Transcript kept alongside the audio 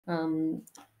Um,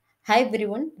 Hi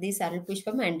everyone, this is Arul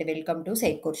Pushpam and welcome to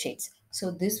SitecoreShades.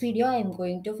 So this video I am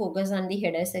going to focus on the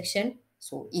header section.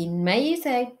 So in my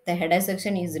side, the header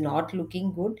section is not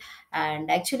looking good, and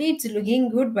actually it's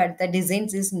looking good, but the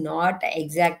designs is not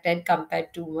exacted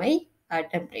compared to my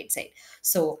template side.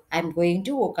 So I'm going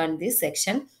to work on this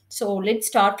section. So let's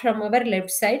start from our left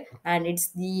side, and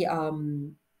it's the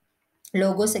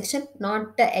logo section,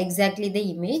 not exactly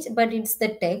the image but it's the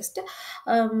text.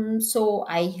 So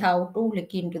I have to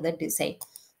look into the design.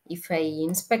 If I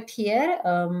inspect here,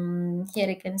 here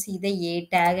I can see the a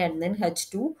tag and then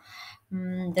h2,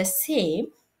 the same.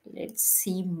 Let's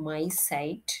see my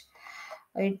site.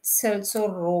 It's also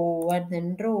row and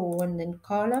then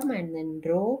column and then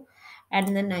row,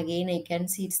 and then again I can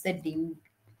see it's the div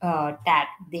tag.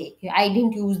 I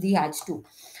didn't use the h2.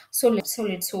 So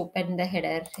let's open the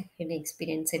header in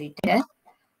Experience Editor.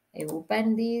 I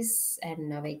open this and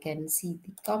now I can see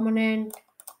the component.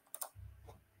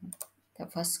 The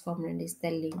first component is the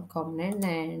link component,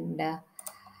 and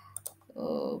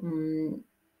um,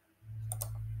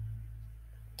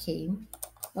 okay.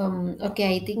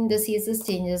 Okay, I think the CSS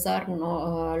changes are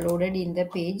loaded in the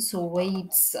page, so why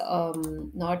it's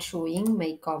not showing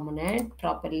my component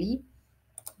properly.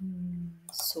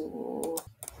 So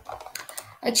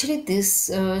actually,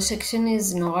 this section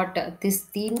is not, this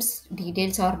themes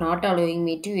details are not allowing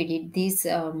me to edit this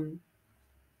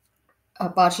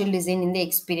partial design in the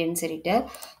experience editor.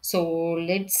 So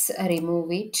let's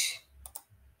remove it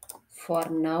for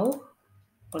now.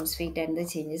 Once we done the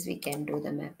changes, we can do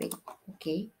the mapping.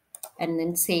 Okay, and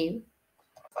then save.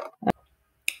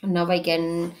 Now I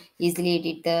can easily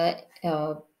edit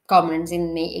the comments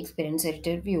in my experience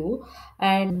editor view.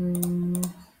 And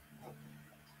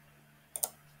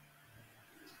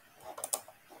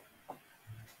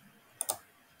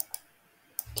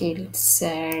okay, let's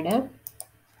add a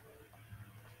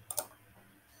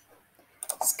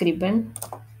Scriban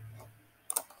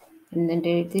and then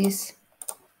delete this.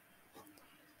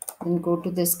 Then go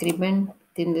to the Scriban.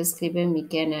 Within the Scriban, we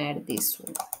can add this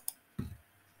one.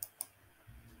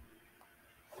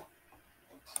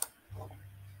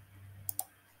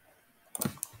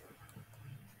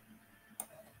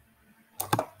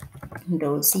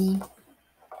 Control C,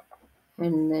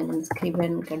 and then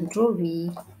Scriban Control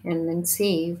V, and then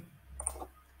save,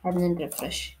 and then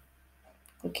refresh.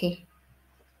 Okay,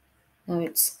 now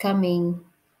it's coming.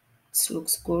 It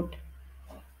looks good.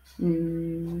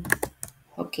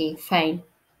 Okay, fine.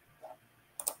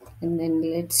 And then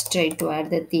let's try to add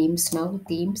the themes now.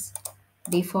 Themes,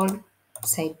 default,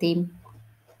 site theme,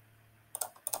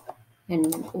 and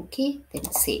then okay, then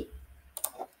save.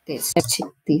 Let's check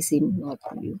this in not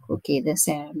view. Okay, the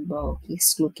sandbox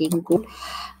is looking good.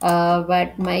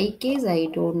 But my case, I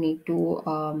don't need to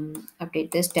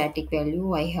update the static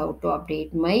value. I have to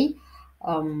update my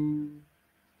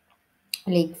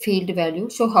like field value.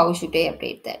 So how should I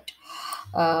update that?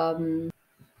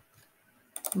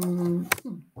 Mm,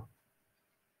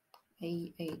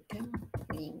 item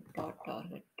link dot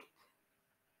target.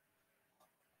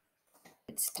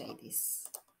 Let's try this.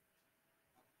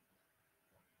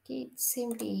 Okay, it's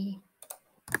simply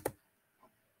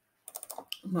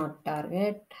not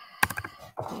target.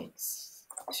 Let's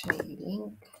try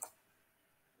link.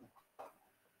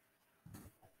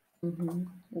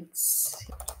 It's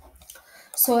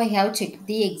So I have checked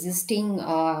the existing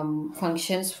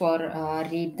functions for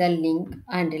read the link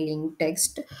and link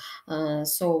text.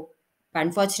 So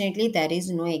unfortunately, there is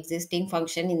no existing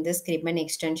function in the Scriban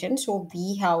extension. So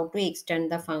we have to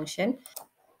extend the function.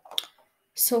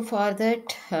 So for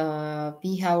that,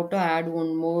 we have to add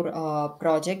one more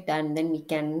project, and then we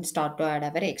can start to add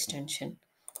our extension.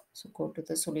 So go to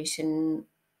the Solution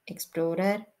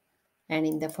Explorer, and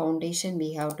in the foundation,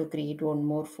 we have to create one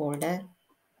more folder.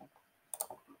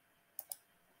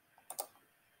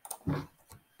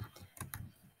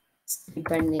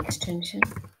 Scriban extension.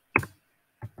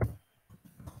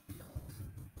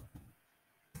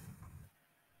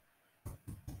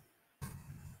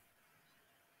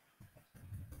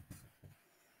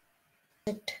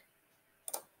 It.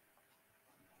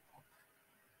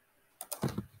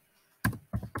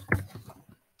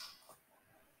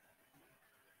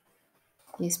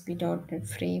 ASP.NET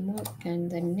Framework,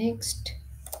 and then next,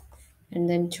 and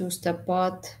then choose the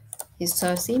path is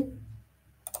sourcing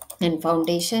and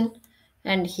foundation,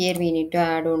 and here we need to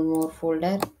add one more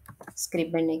folder,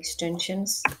 Scriban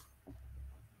extensions,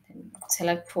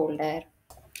 select folder.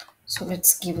 So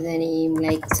let's give the name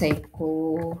like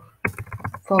Sitecore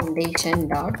foundation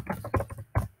dot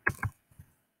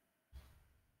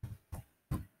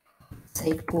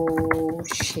Sitecore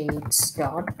shades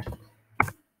dot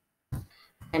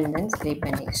and then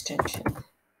Scriban extension.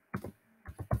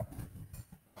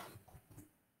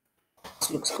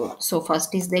 This looks good. So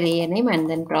first is the layer name and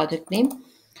then project name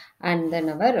and then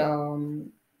our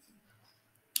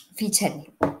feature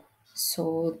name.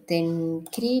 So then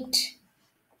create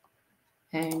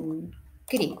and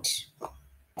create.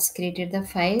 It's created the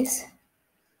files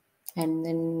and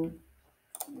then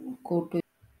go to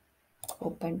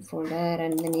open folder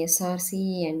and then src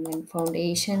and then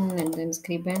foundation and then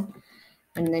Scriban,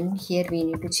 and then here we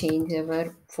need to change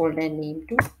our folder name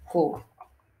to core,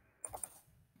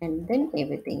 and then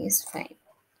everything is fine.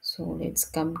 So let's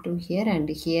come to here, and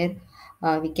here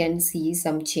we can see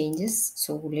some changes.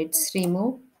 So let's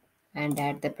remove and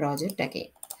add the project again,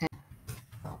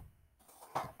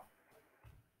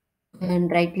 and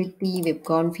right click the web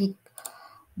config,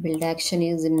 build action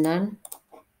is none,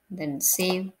 then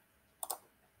save.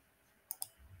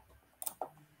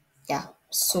 Yeah,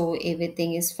 so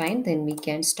everything is fine, then we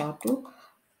can start to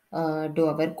do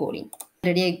our coding.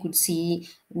 Already I could see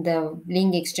the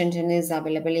link extension is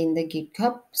available in the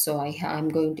GitHub, so I'm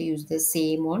going to use the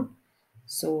same one.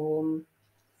 So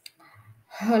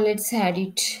let's add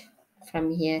it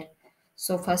from here.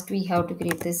 So first we have to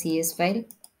create the CS file.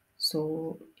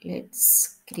 So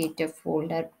let's create a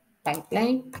folder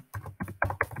pipeline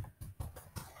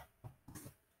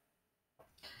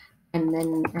and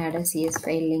then add a CS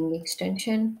file link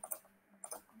extension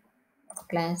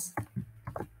class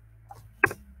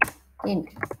int,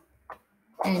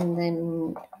 and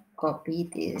then copy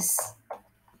this,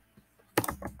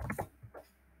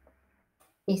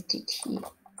 paste it here,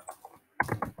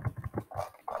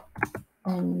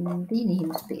 and the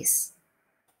namespace.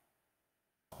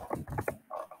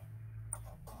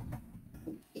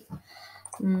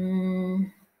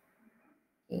 Mm,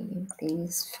 everything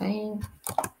is fine.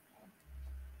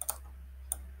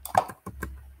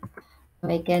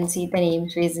 I can see the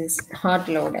namespace is not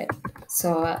loaded,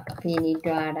 so we need to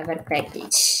add our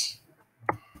package.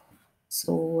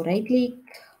 So right click,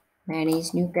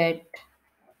 manage new cat,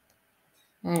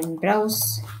 and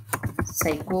browse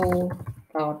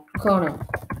psycho.kernel,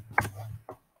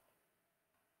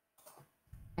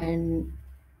 and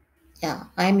yeah,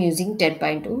 I'm using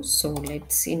 10.2, so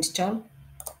let's install.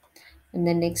 And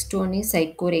the next one is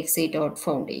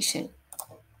SitecoreXA.Foundation.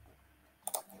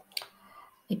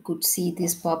 I could see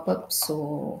this pop up,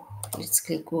 so let's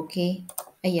click OK.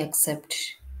 I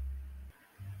accept.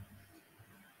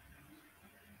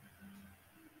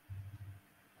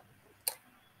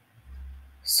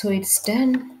 So it's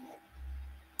done.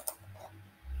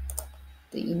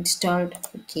 The installed.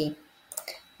 Okay.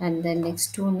 And the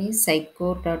next one is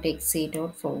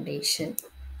Sitecore.exe.foundation.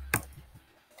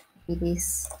 It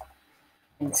is,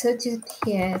 and search it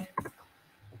here.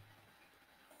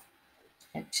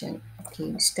 Action. Okay,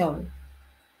 install.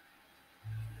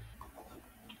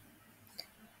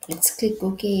 Let's click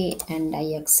OK and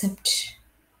I accept.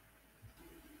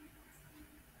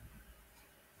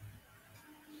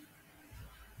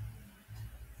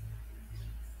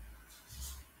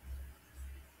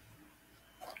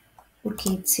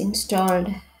 Okay, it's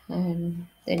installed, and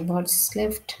then what's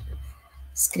left?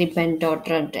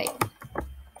 Scriban.runtime.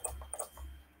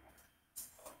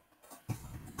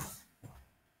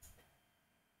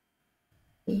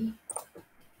 Okay,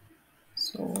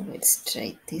 so let's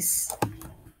try this.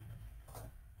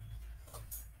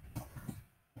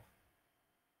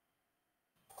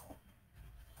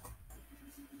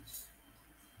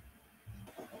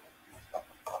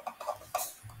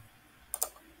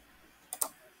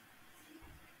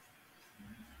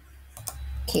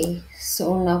 Okay,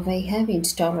 so now I have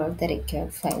installed all the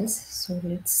required files. So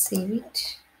let's save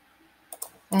it.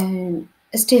 And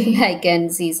still I can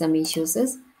see some issues.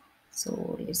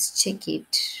 So let's check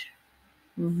it.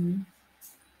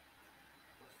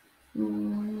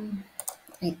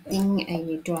 I think I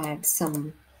need to add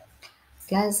some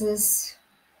classes.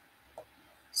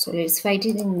 So let's find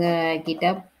it in the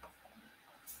GitHub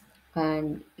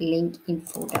and link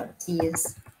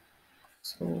info.cs.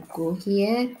 So go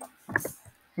here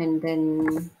and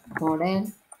then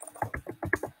model.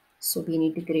 So we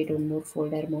need to create one more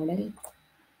folder, model,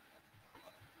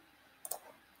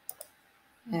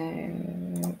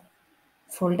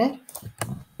 folder,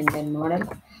 and then model,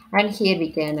 and here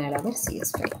we can add our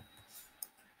CS file,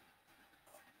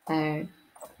 add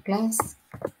class,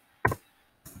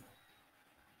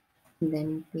 and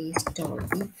then paste all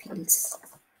the fields.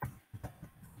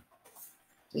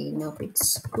 Okay, now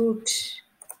it's good.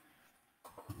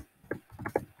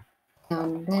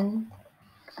 And then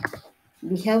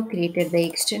we have created the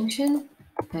extension,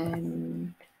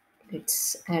 and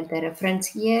let's add the reference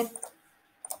here.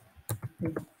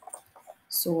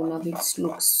 So now it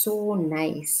looks so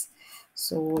nice.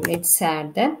 So let's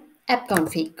add the app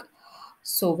config.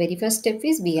 So very first step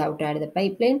is we have to add the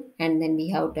pipeline, and then we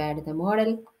have to add the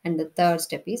model, and the third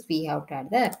step is we have to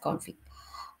add the app config.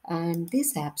 And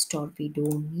this app store we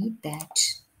don't need that.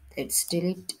 Let's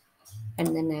delete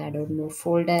and then add one more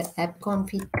folder, app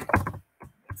config,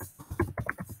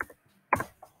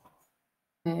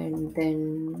 and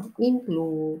then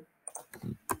include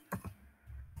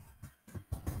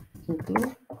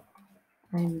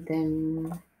and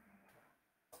then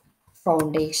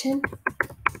foundation.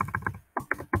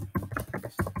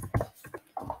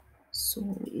 So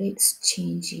let's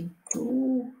change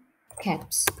into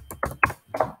caps.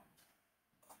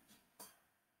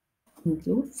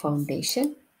 Include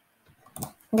foundation.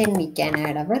 Then we can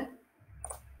add our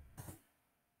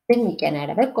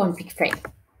config file.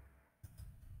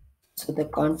 So the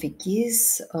config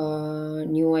is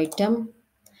new item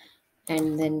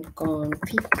and then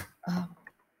config.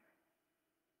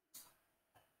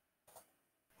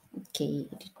 Okay,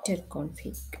 editor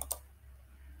config,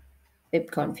 web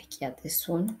config. Yeah, this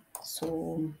one. So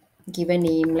give a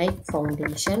name like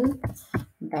foundation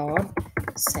dot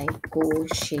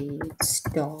SitecoreShades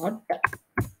dot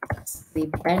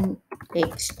Scriban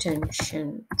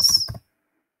extensions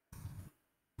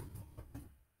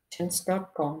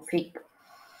dot config.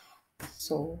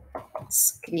 So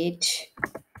let's create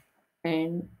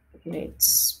and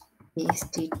let's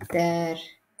paste it there.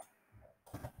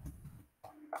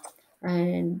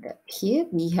 And here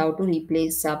we have to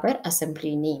replace our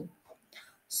assembly name.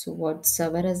 So what's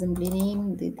our assembly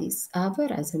name? This is our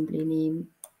assembly name.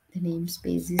 The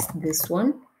namespace is this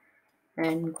one.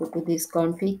 And go to this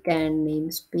config and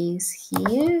namespace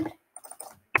here.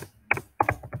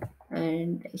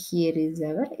 And here is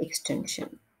our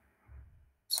extension.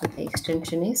 So the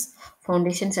extension is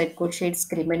foundation SitecoreShades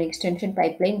Scriban extension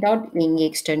pipeline dot link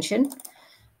extension.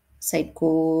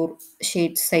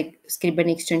 SitecoreShades Scriban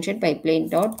extension pipeline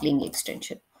dot link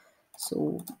extension.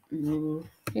 So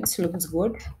it looks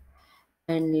good,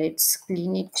 and let's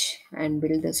clean it and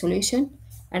build the solution.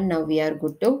 And now we are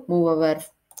good to move our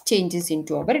changes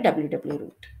into our ww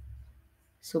root.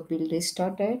 So build is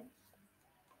started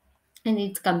and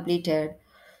it's completed.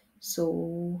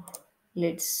 So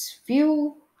let's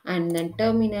view and then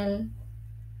terminal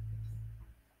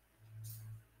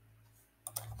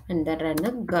and then run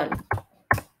a gun.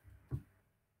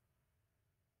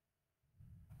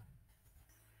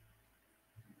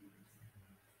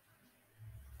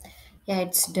 Yeah,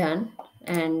 it's done.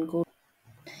 And go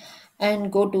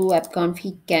to app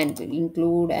config and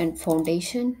include and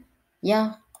foundation.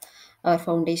 Yeah, our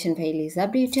foundation file is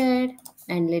updated.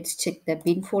 And let's check the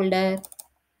bin folder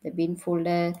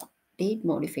date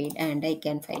modified, and I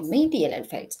can find my DLL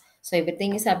files. So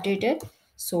everything is updated.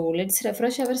 So let's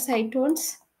refresh our site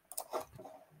once.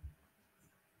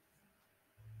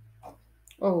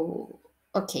 Oh,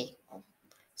 okay.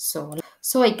 So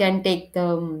I can take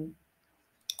the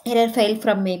error file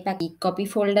from my copy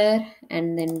folder,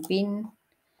 and then bin,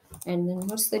 and then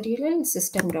what's the DLL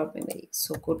system.memory.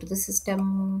 So go to the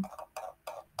system.memory,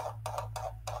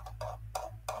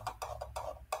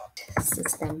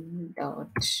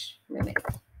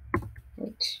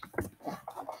 right? Yeah.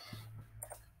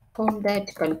 From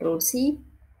that, Control C,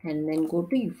 and then go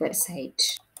to your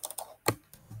site.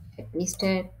 Paste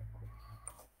it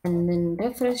and then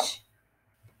refresh.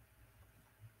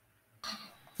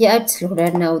 Yeah, it's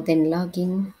loaded now. Then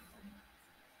login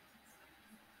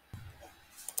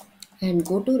and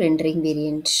go to rendering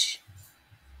variant.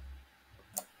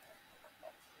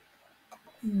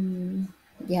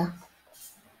 Yeah,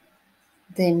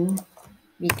 then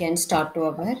we can start to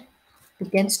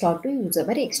use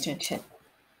our extension.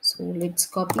 So let's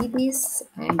copy this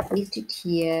and paste it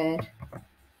here.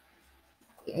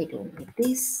 I don't need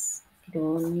this. I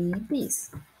don't need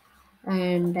this.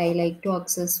 And I like to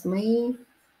access my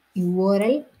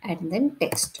URL and then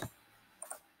text.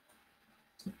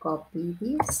 So copy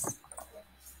this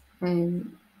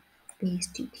and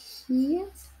paste it here,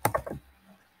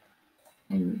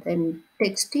 and then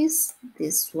text is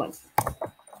this one.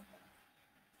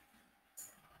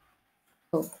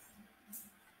 So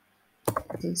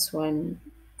this one,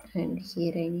 and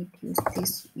here I need to use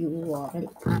this URL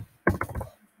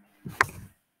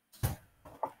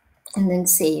and then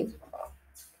save,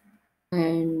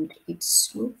 and it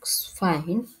looks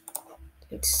fine.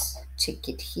 Let's check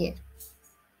it here.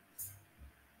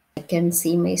 I can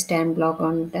see my stand block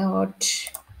on dot,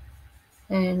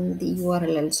 and the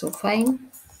URL also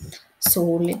fine. So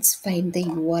let's find the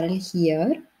URL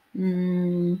here.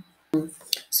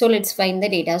 So let's find the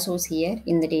data source here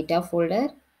in the data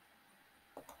folder,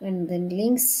 and then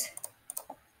links,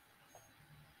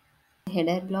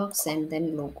 header blocks and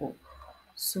then logo.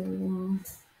 So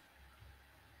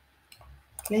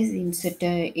let's insert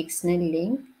a external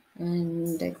link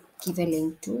and give a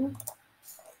link to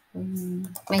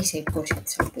my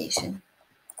SitecoreShades application.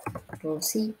 Control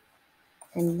C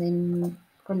and then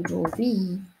Control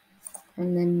V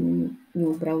and then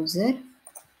new browser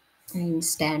and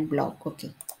stand block.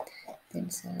 Okay, then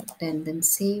select and then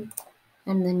save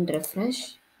and then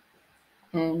refresh,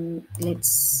 and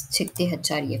let's check the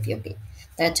href. Okay,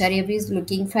 the href is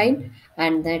looking fine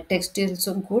and the text is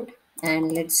also good,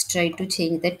 and let's try to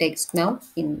change the text now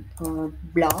in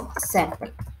blog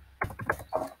sample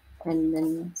and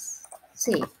then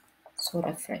save. So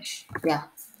refresh. Yeah,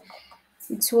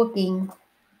 it's working.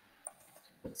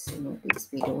 Let's remove this,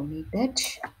 we don't need that.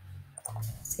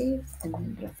 Save and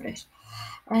then refresh,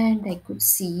 and I could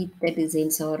see the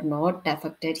designs are not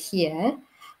affected here.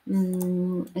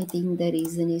 I think the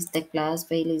reason is the class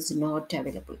file is not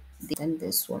available than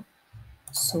this one.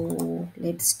 So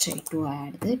let's try to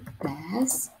add the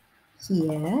class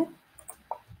here.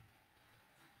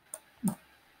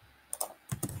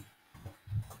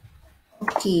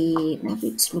 Okay, now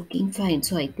it's looking fine.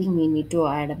 So I think we need to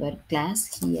add our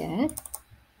class here,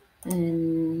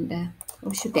 and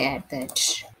we should add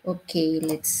that. Okay,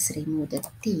 let's remove the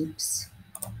themes.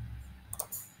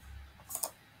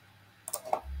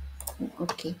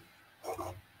 Okay,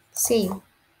 save.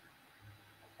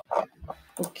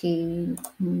 Okay,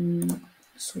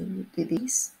 so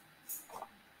this.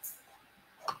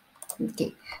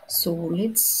 Okay, so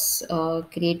let's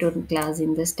create one class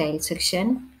in the style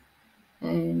section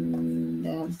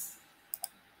and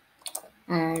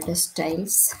add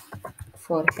styles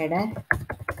for header,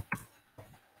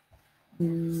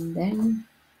 and then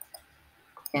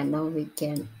now we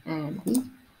can add the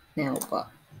nav bar.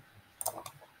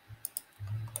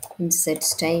 Insert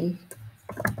style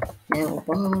nav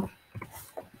bar,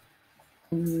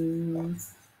 and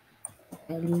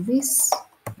value is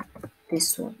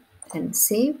this one and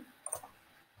save,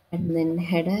 and then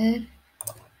header,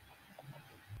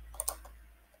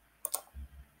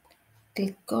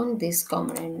 click on this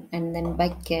command and then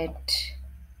bucket,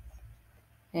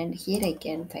 and here I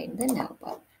can find the nav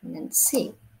bar and then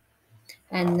save,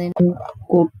 and then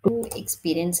go to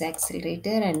experience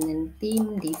accelerator and then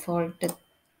theme default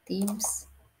themes,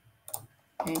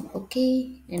 and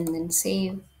okay, and then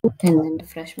save and then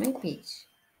refresh my page.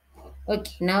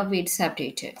 Okay, now it's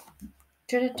updated.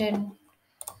 Ta-da-da.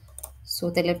 So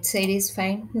the left side is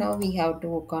fine. Now we have to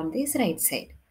work on this right side.